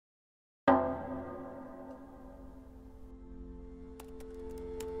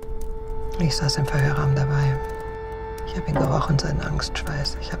Ich saß im Verhörraum dabei. Ich habe ihn gerochen, seinen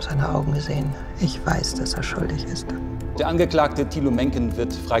Angstschweiß. Ich habe seine Augen gesehen. Ich weiß, dass er schuldig ist. Der Angeklagte Thilo Menken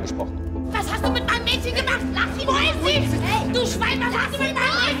wird freigesprochen. Was hast du mit meinem Mädchen gemacht? Lass ihn! Wo ist sie? Hey, du Schwein, was hast du mit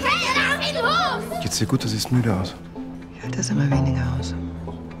meinem Mädchen? Lass ihn los! Geht's dir gut? Du siehst müde aus. Ich halte das immer weniger aus.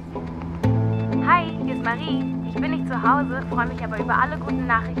 Hi, hier ist Marie. Ich bin nicht zu Hause, freue mich aber über alle guten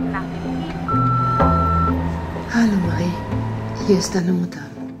Nachrichten nach dem Krieg. Hallo Marie, hier ist deine Mutter.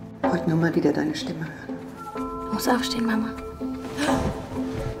 Wollte nur mal wieder deine Stimme hören. Ich muss aufstehen, Mama.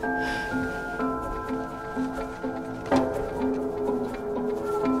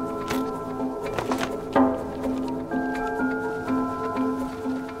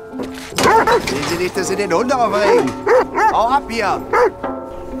 Sehen Sie nicht, dass Sie den Hund aufregen? Hau ab hier!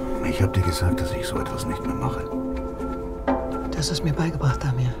 Ich hab dir gesagt, dass ich so etwas nicht mehr mache. Du hast es mir beigebracht,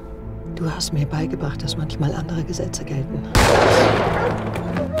 Damir. Du hast mir beigebracht, dass manchmal andere Gesetze gelten.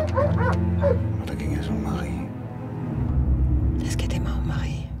 Da ging es um Marie. Es geht immer um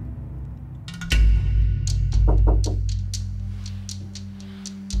Marie.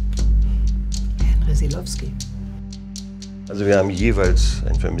 Henry Silowski. Also wir haben jeweils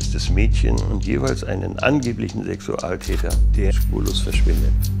ein vermisstes Mädchen und jeweils einen angeblichen Sexualtäter, der spurlos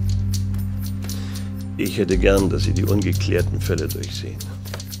verschwindet. Ich hätte gern, dass Sie die ungeklärten Fälle durchsehen.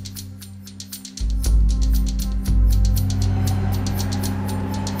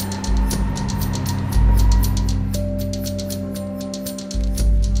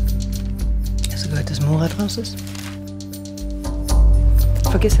 Hast du gehört, dass Moritz raus ist?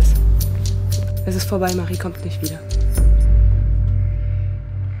 Vergiss es. Es ist vorbei, Marie kommt nicht wieder.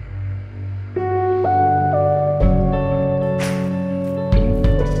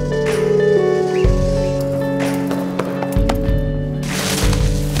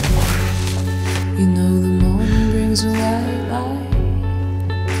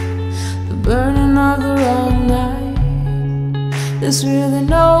 There's really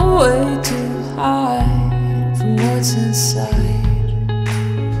no way to hide from what's inside.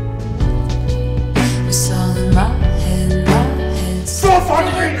 It's all in my head stuck in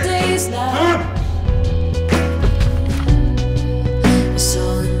the days now. It's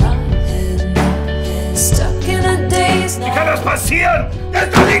all in my head stuck in the days now. Wie kann das passieren? Das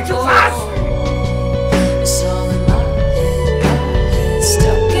ist doch nicht zu fassen! It's all in my head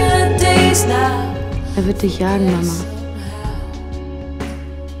stuck in the days now. Er wird dich jagen, Mama.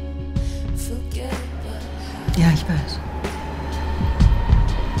 Ja, ich weiß.